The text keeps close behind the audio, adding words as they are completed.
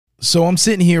So I'm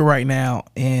sitting here right now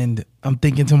and I'm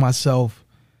thinking to myself,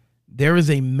 there is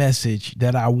a message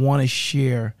that I want to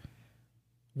share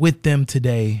with them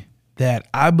today that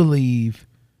I believe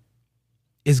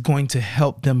is going to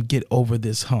help them get over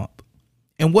this hump.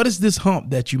 And what is this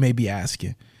hump that you may be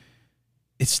asking?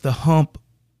 It's the hump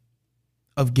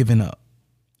of giving up.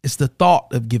 It's the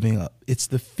thought of giving up. It's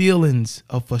the feelings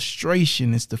of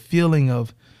frustration. It's the feeling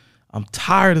of, I'm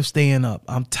tired of staying up.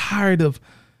 I'm tired of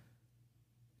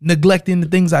neglecting the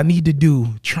things I need to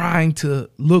do, trying to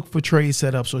look for trade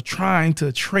setups or trying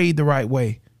to trade the right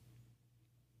way.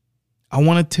 I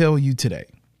want to tell you today,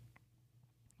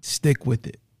 stick with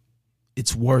it.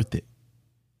 It's worth it.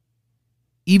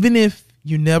 Even if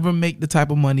you never make the type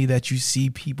of money that you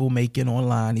see people making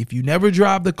online, if you never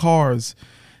drive the cars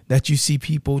that you see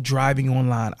people driving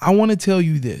online, I want to tell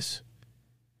you this,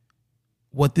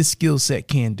 what this skill set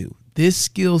can do. This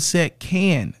skill set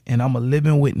can, and I'm a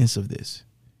living witness of this,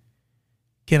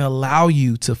 can allow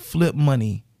you to flip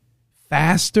money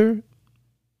faster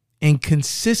and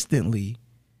consistently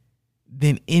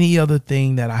than any other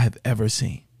thing that I have ever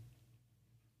seen.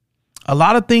 A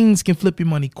lot of things can flip your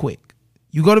money quick.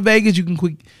 You go to Vegas, you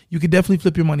can definitely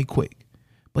flip your money quick.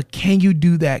 But can you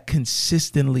do that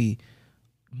consistently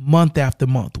month after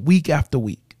month, week after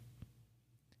week?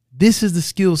 This is the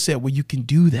skill set where you can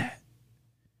do that.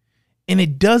 And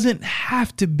it doesn't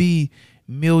have to be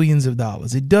millions of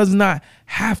dollars. It does not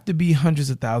have to be hundreds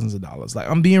of thousands of dollars. Like,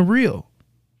 I'm being real.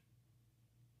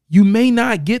 You may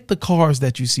not get the cars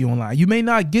that you see online. You may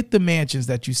not get the mansions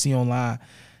that you see online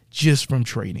just from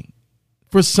trading.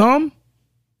 For some,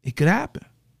 it could happen.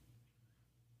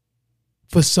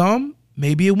 For some,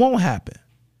 maybe it won't happen.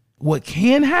 What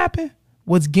can happen,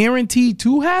 what's guaranteed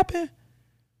to happen,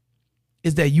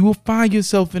 is that you will find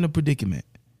yourself in a predicament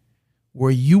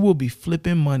where you will be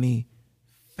flipping money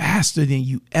faster than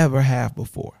you ever have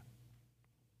before.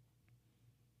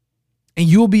 And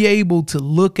you'll be able to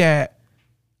look at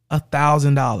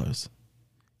 $1,000.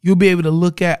 You'll be able to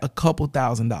look at a couple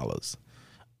 $1,000s.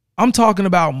 I'm talking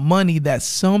about money that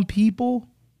some people,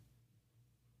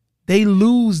 they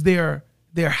lose their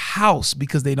house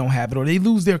because they don't have it, or they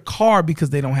lose their car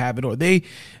because they don't have it, or they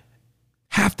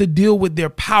have to deal with their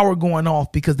power going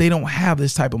off because they don't have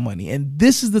this type of money. And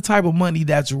this is the type of money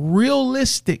that's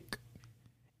realistic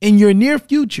in your near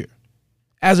future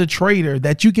as a trader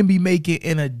that you can be making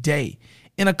in a day,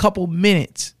 in a couple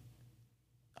minutes.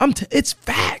 It's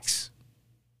facts.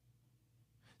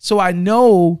 So I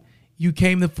know you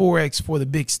came to FOREX for the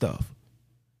big stuff,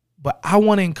 but I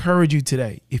want to encourage you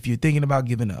today, if you're thinking about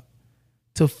giving up,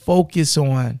 to focus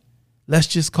on, let's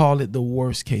just call it the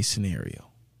worst case scenario.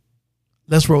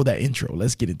 Let's roll that intro.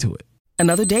 Let's get into it.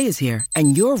 Another day is here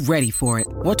and you're ready for it.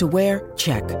 What to wear?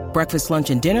 Check. Breakfast,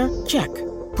 lunch, and dinner? Check.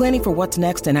 Planning for what's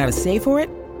next and how to save for it?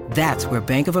 That's where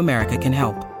Bank of America can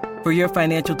help. For your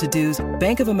financial to-dos,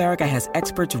 Bank of America has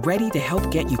experts ready to help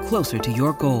get you closer to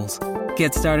your goals.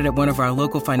 Get started at one of our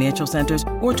local financial centers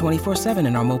or 24/7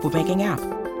 in our mobile banking app.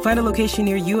 Find a location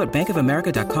near you at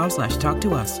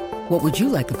bankofamerica.com/talktous. What would you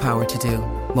like the power to do?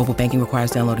 Mobile banking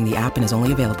requires downloading the app and is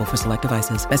only available for select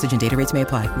devices. Message and data rates may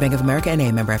apply. Bank of America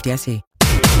N.A., member FDIC.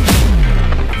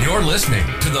 You're listening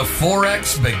to the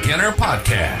FOREX Beginner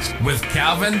Podcast with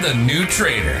Calvin the New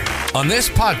Trader. On this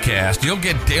podcast, you'll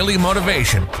get daily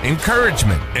motivation,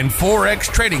 encouragement, and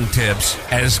FOREX trading tips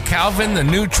as Calvin the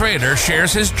New Trader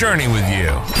shares his journey with you.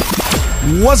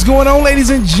 What's going on, ladies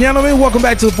and gentlemen? Welcome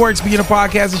back to the FOREX Beginner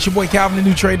Podcast. It's your boy Calvin the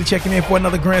New Trader checking in for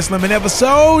another Grand Slamming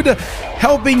episode,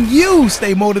 helping you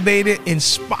stay motivated,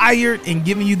 inspired, and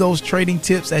giving you those trading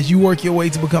tips as you work your way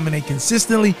to becoming a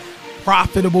consistently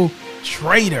profitable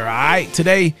trader. All right,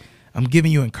 today I'm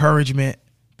giving you encouragement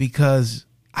because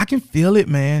I can feel it,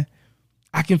 man.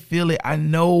 I can feel it. I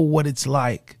know what it's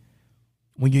like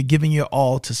when you're giving your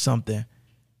all to something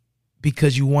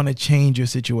because you want to change your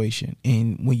situation.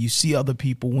 And when you see other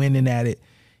people winning at it,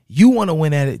 you want to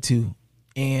win at it too.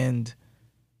 And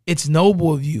it's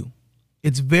noble of you.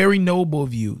 It's very noble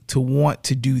of you to want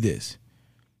to do this.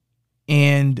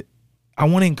 And I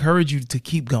want to encourage you to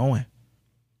keep going.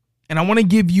 And I want to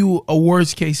give you a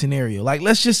worst case scenario. Like,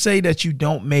 let's just say that you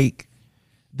don't make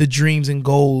the dreams and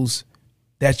goals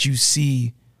that you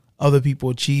see other people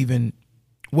achieving.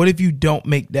 What if you don't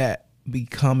make that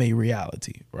become a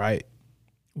reality, right?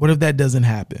 What if that doesn't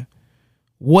happen?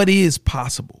 What is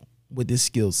possible with this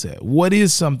skill set? What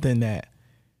is something that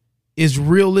is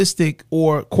realistic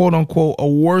or quote unquote a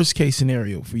worst case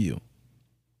scenario for you?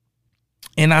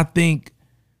 And I think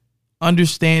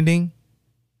understanding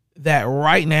that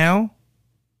right now,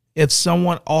 if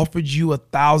someone offered you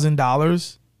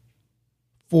 $1,000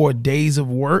 for days of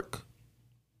work,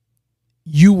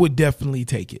 you would definitely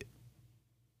take it.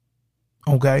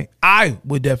 Okay? I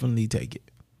would definitely take it.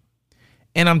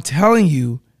 And I'm telling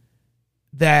you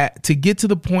that to get to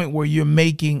the point where you're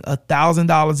making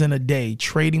 $1,000 in a day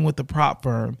trading with the prop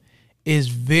firm is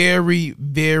very,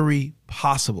 very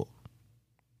possible.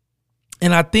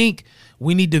 And I think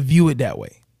we need to view it that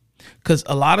way, because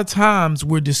a lot of times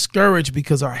we're discouraged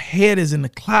because our head is in the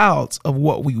clouds of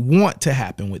what we want to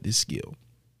happen with this skill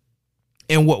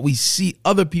and what we see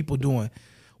other people doing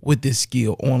with this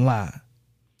skill online.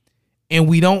 And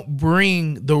we don't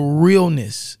bring the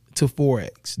realness to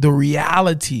Forex, the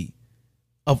reality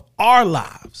of our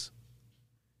lives.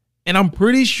 And I'm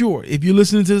pretty sure if you're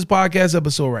listening to this podcast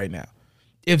episode right now,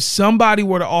 if somebody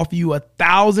were to offer you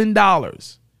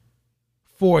 $1,000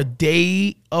 for a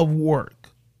day of work,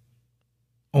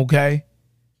 okay,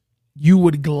 you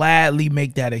would gladly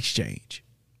make that exchange.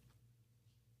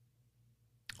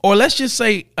 Or let's just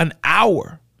say an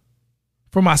hour,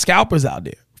 for my scalpers out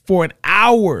there, for an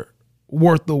hour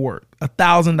worth of work,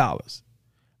 $1,000.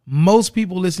 Most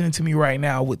people listening to me right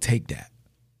now would take that.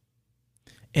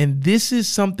 And this is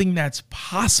something that's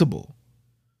possible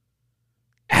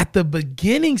at the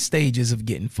beginning stages of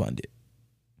getting funded.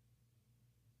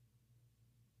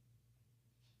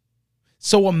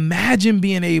 So imagine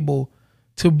being able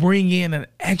to bring in an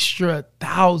extra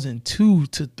 $1,000,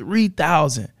 $2,000 to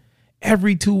 $3,000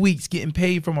 every 2 weeks, getting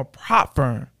paid from a prop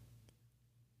firm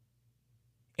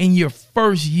in your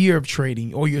first year of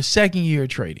trading or your second year of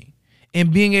trading,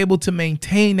 and being able to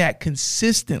maintain that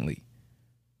consistently.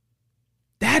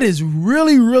 That is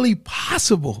really, really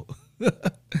possible.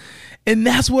 And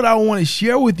that's what I want to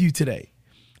share with you today.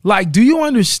 Like, do you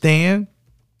understand?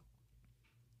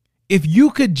 If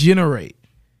you could generate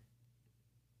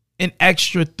an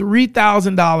extra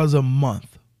 $3,000 a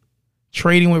month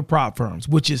trading with prop firms,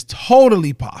 which is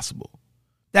totally possible.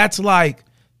 That's like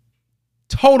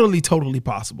totally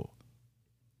possible.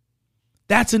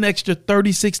 That's an extra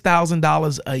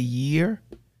 $36,000 a year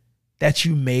that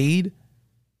you made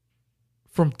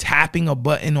from tapping a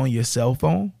button on your cell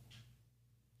phone.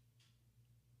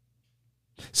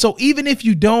 So even if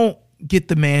you don't get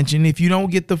the mansion, if you don't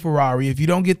get the Ferrari, if you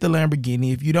don't get the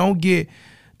Lamborghini, if you don't get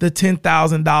the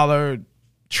 $10,000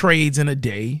 trades in a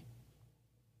day,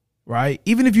 right?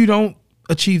 Even if you don't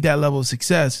achieve that level of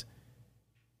success,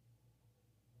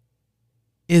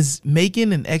 is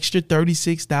making an extra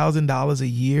 $36,000 a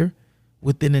year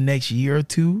within the next year or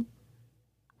two,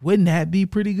 wouldn't that be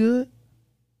pretty good?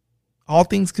 All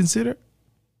things considered,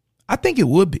 I think it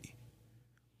would be.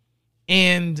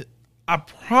 And I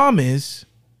promise,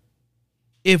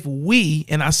 if we,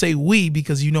 and I say we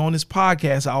because, you know, on this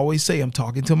podcast, I always say I'm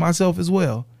talking to myself as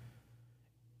well.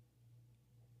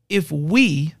 If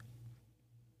we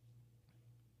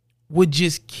would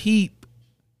just keep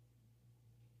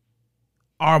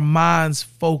our minds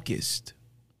focused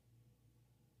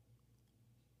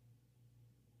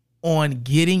on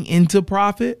getting into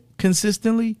profit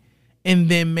consistently and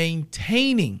then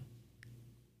maintaining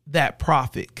that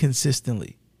profit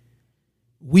consistently,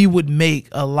 we would make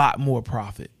a lot more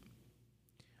profit.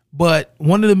 But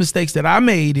one of the mistakes that I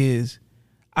made is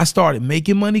I started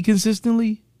making money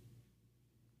consistently,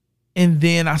 and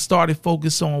then I started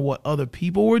focusing on what other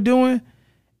people were doing,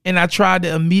 and I tried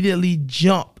to immediately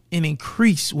jump and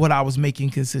increase what I was making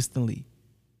consistently.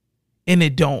 And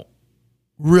it don't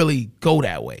really go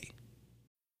that way.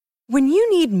 When you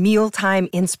need mealtime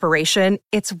inspiration,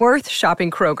 it's worth shopping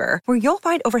Kroger, where you'll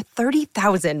find over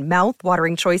 30,000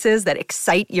 mouth-watering choices that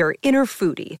excite your inner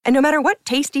foodie. And no matter what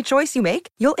tasty choice you make,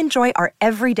 you'll enjoy our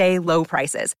everyday low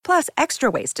prices, plus extra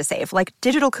ways to save, like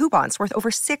digital coupons worth over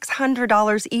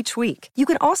 $600 each week. You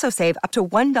can also save up to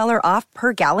 $1 off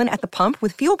per gallon at the pump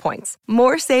with fuel points.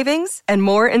 More savings and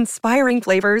more inspiring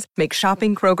flavors make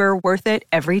shopping Kroger worth it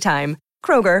every time.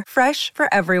 Kroger, fresh for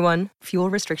everyone. Fuel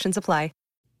restrictions apply.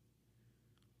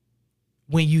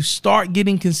 When you start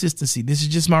getting consistency, this is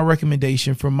just my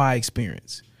recommendation from my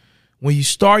experience. When you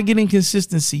start getting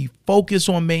consistency, focus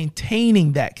on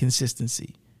maintaining that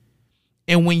consistency.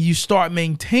 And when you start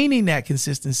maintaining that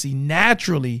consistency,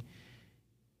 naturally,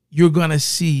 you're going to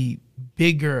see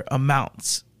bigger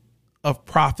amounts of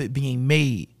profit being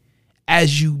made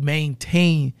as you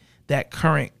maintain that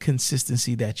current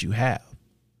consistency that you have.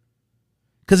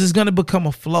 Because it's going to become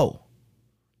a flow.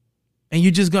 And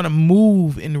you're just going to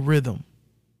move in rhythm.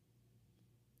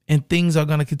 And things are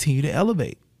going to continue to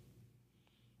elevate.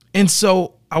 And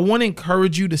so I want to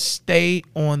encourage you to stay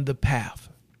on the path.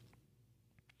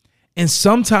 And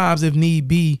sometimes, if need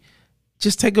be,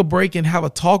 just take a break and have a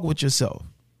talk with yourself.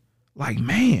 Like,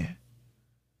 man,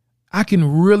 I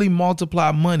can really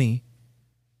multiply money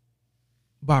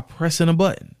by pressing a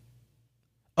button.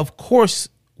 Of course,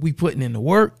 we putting in the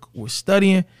work, we're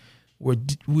studying,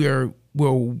 we're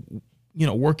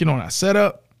working on our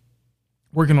setup,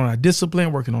 working on our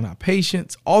discipline, working on our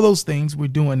patience, all those things. We're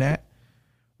doing that,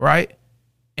 right?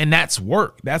 And that's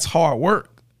work. That's hard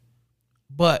work.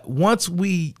 But once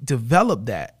we develop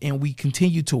that and we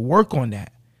continue to work on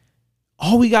that,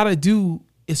 all we got to do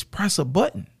is press a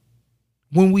button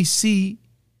when we see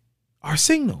our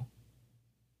signal.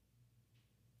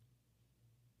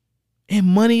 And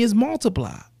money is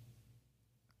multiplied.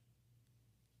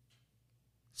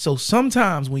 So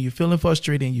sometimes when you're feeling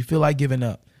frustrated and you feel like giving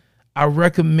up, I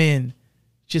recommend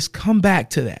just come back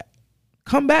to that.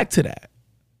 Come back to that.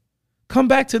 Come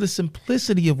back to the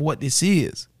simplicity of what this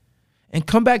is. And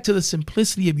come back to the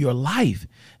simplicity of your life.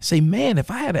 Say, man,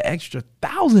 if I had an extra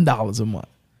 $1,000 a month,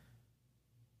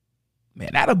 man,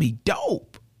 that'll be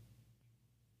dope.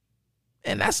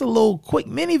 And that's a little quick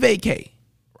mini vacay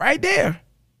right there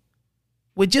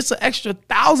with just an extra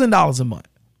 $1,000 a month.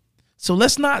 So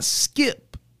let's not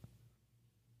skip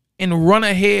and run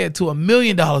ahead to $1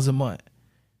 million a month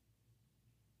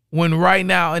when right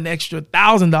now an extra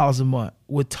 $1,000 a month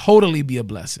would totally be a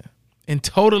blessing and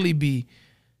totally be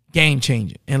game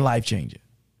changing and life changing.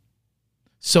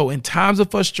 So in times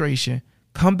of frustration,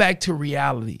 come back to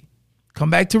reality. Come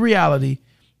back to reality.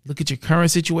 Look at your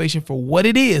current situation for what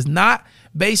it is, not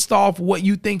based off what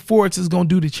you think Forex is going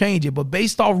to do to change it, but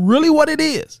based off really what it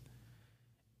is.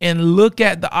 And look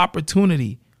at the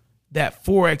opportunity that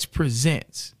Forex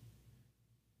presents.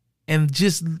 And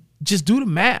just do the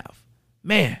math.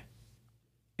 Man,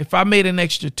 if I made an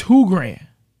extra $2,000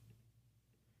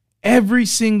 every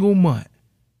single month,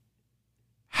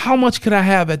 how much could I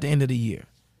have at the end of the year?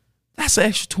 That's an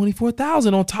extra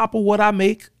 $24,000 on top of what I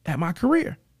make at my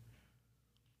career.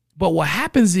 But what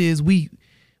happens is we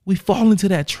fall into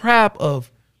that trap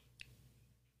of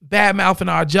bad mouthing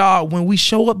our job when we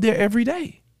show up there every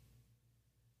day.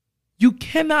 You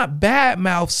cannot bad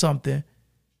mouth something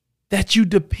that you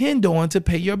depend on to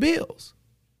pay your bills.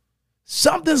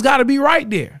 Something's got to be right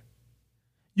there.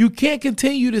 You can't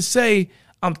continue to say,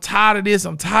 I'm tired of this,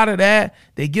 I'm tired of that.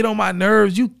 They get on my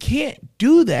nerves. You can't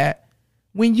do that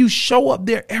when you show up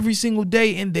there every single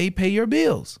day and they pay your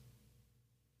bills.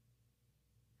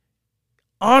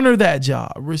 Honor that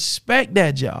job. Respect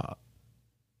that job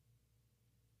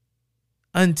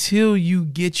until you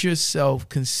get yourself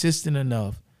consistent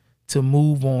enough to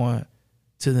move on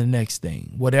to the next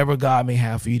thing, whatever God may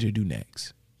have for you to do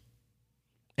next.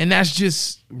 And that's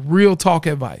just real talk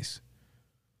advice.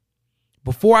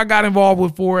 Before I got involved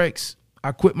with Forex,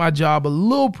 I quit my job a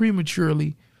little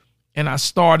prematurely and I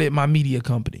started my media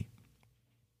company.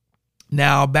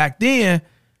 Now, back then,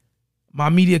 my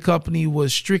media company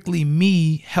was strictly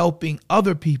me helping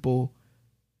other people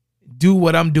do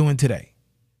what I'm doing today.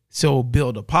 So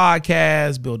build a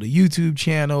podcast, build a YouTube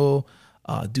channel,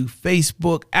 do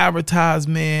Facebook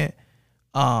advertisement,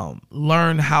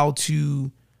 learn how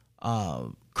to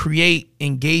create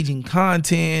engaging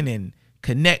content and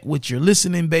connect with your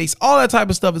listening base. All that type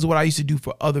of stuff is what I used to do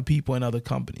for other people and other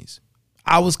companies.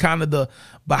 I was kind of the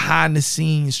behind the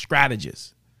scenes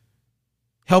strategist,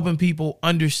 helping people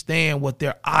understand what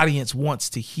their audience wants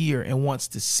to hear and wants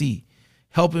to see,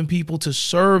 helping people to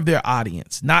serve their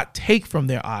audience, not take from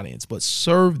their audience, but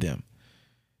serve them.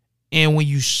 And when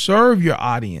you serve your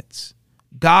audience,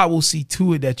 God will see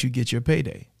to it that you get your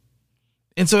payday.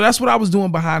 And so that's what I was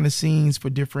doing behind the scenes for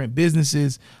different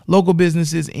businesses, local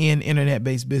businesses and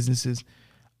internet-based businesses,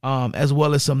 as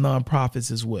well as some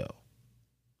nonprofits as well.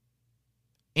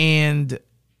 And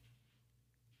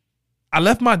I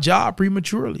left my job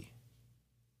prematurely,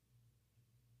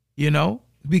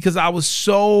 because I was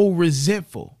so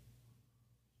resentful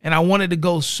and I wanted to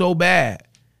go so bad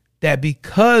that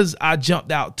because I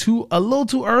jumped out a little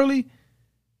too early,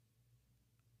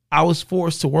 I was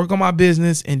forced to work on my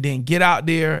business and then get out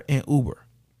there and Uber.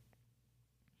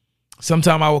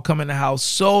 Sometime I would come in the house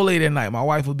so late at night. My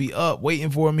wife would be up waiting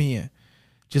for me and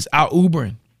just out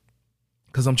Ubering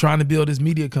because I'm trying to build this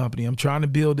media company. I'm trying to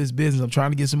build this business. I'm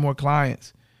trying to get some more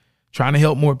clients, trying to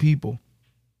help more people.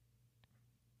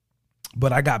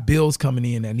 But I got bills coming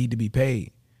in that need to be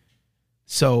paid.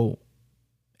 So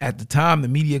at the time, the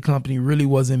media company really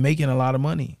wasn't making a lot of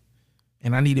money.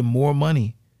 And I needed more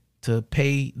money to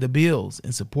pay the bills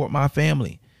and support my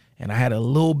family. And I had a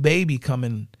little baby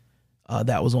coming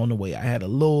that was on the way. I had a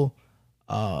little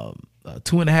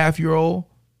 2.5-year-old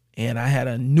and I had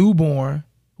a newborn.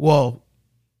 Well,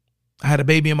 I had a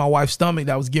baby in my wife's stomach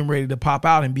that was getting ready to pop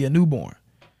out and be a newborn.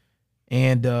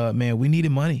 And man, we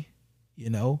needed money,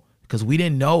 because we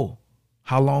didn't know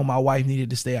how long my wife needed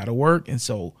to stay out of work. And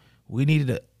so we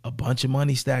needed a bunch of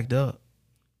money stacked up.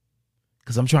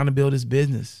 because I'm trying to build this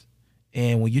business.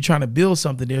 And when you're trying to build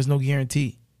something, there's no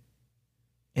guarantee.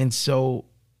 And so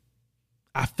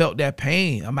I felt that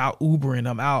pain. I'm out Ubering.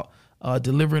 I'm out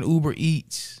delivering Uber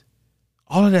Eats,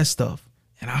 all of that stuff.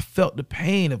 And I felt the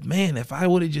pain of, man, if I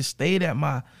would have just stayed at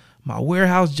my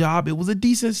warehouse job, it was a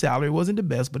decent salary. It wasn't the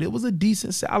best, but it was a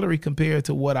decent salary compared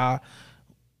to what I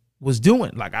was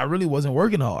doing. Like, I really wasn't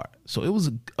working hard. So it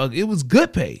was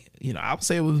good pay. You know, I would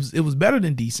say it was better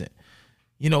than decent,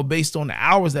 you know, based on the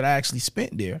hours that I actually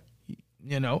spent there,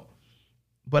 you know.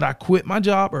 But I quit my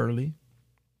job early,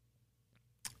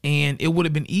 and it would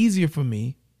have been easier for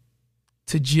me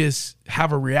to just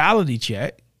have a reality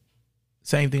check.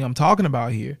 Same thing I'm talking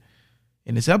about here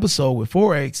in this episode with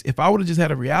Forex. If I would have just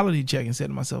had a reality check and said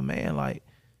to myself, man, like,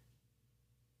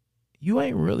 you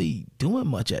ain't really doing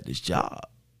much at this job,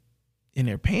 and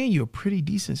they're paying you a pretty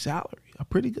decent salary, a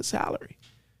pretty good salary.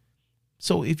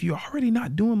 So if you're already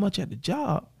not doing much at the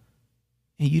job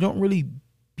and you don't really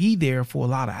be there for a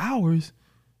lot of hours,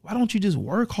 why don't you just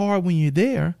work hard when you're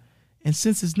there? And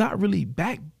since it's not really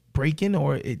back-breaking,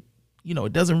 or it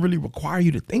doesn't really require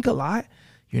you to think a lot,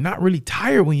 you're not really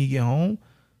tired when you get home.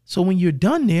 So when you're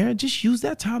done there, just use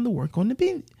that time to work on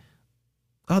the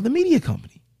media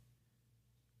company.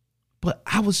 But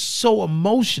I was so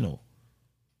emotional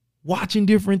watching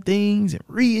different things and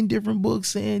reading different books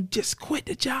saying just quit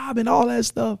the job and all that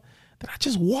stuff that I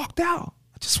just walked out.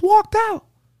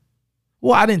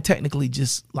 Well, I didn't technically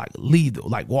just like leave,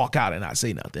 like walk out and not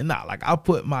say nothing. Nah, like I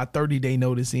put my 30-day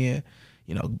notice in,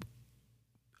 you know,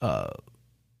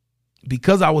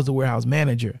 because I was the warehouse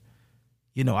manager,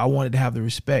 you know, I wanted to have the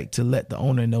respect to let the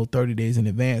owner know 30 days in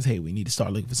advance, hey, we need to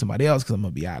start looking for somebody else because I'm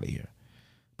going to be out of here.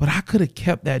 But I could have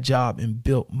kept that job and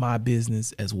built my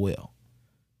business as well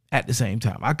at the same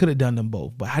time. I could have done them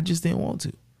both, but I just didn't want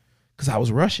to because I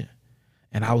was rushing.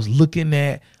 And I was looking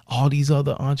at all these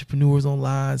other entrepreneurs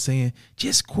online saying,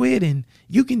 just quit and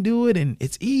you can do it and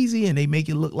it's easy, and they make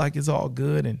it look like it's all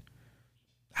good. And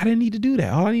I didn't need to do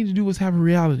that. All I needed to do was have a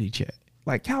reality check.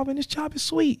 Like, Calvin, this job is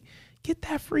sweet. Get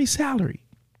that free salary.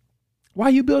 Why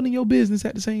are you building your business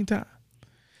at the same time?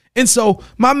 And so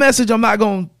my message, I'm not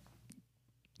going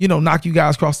to, knock you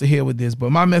guys across the head with this,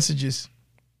 but my message is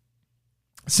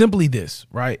simply this,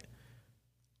 right?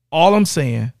 All I'm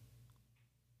saying,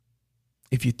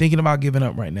 if you're thinking about giving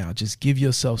up right now, just give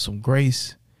yourself some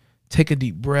grace, take a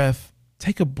deep breath,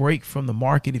 take a break from the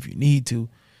market if you need to,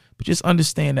 but just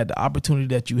understand that the opportunity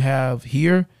that you have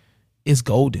here is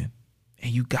golden,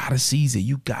 and you got to seize it.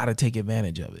 You got to take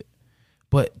advantage of it,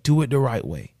 but do it the right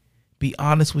way. Be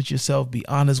honest with yourself, be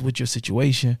honest with your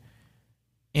situation,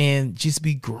 and just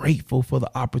be grateful for the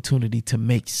opportunity to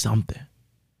make something.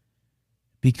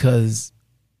 Because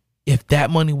if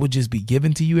that money would just be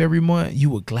given to you every month, you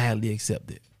would gladly accept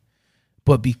it.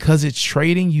 But because it's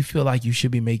trading, you feel like you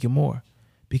should be making more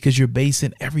because you're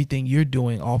basing everything you're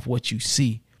doing off what you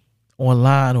see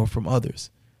online or from others.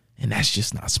 And that's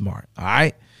just not smart. All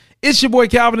right. It's your boy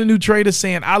Calvin, the New Trader,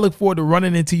 saying I look forward to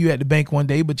running into you at the bank one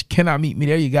day, but you cannot meet me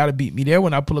there. You got to beat me there.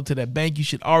 When I pull up to that bank, you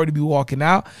should already be walking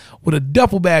out with a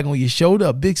duffel bag on your shoulder,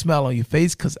 a big smile on your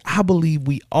face, because I believe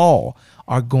we all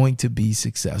are going to be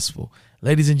successful.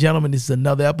 Ladies and gentlemen, this is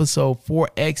another episode,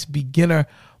 FOREX Beginner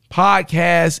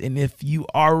Podcast. And if you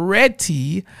are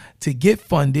ready to get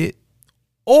funded,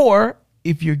 or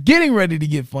if you're getting ready to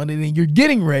get funded and you're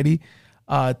getting ready,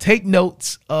 take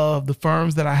notes of the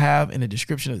firms that I have in the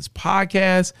description of this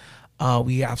podcast.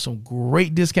 We have some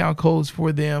great discount codes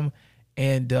for them.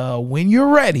 And when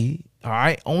you're ready, all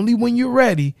right, only when you're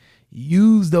ready,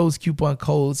 use those coupon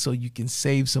codes so you can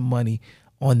save some money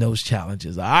on those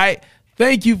challenges. All right.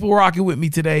 Thank you for rocking with me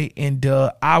today, and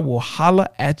I will holla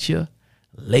at you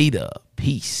later.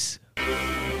 Peace.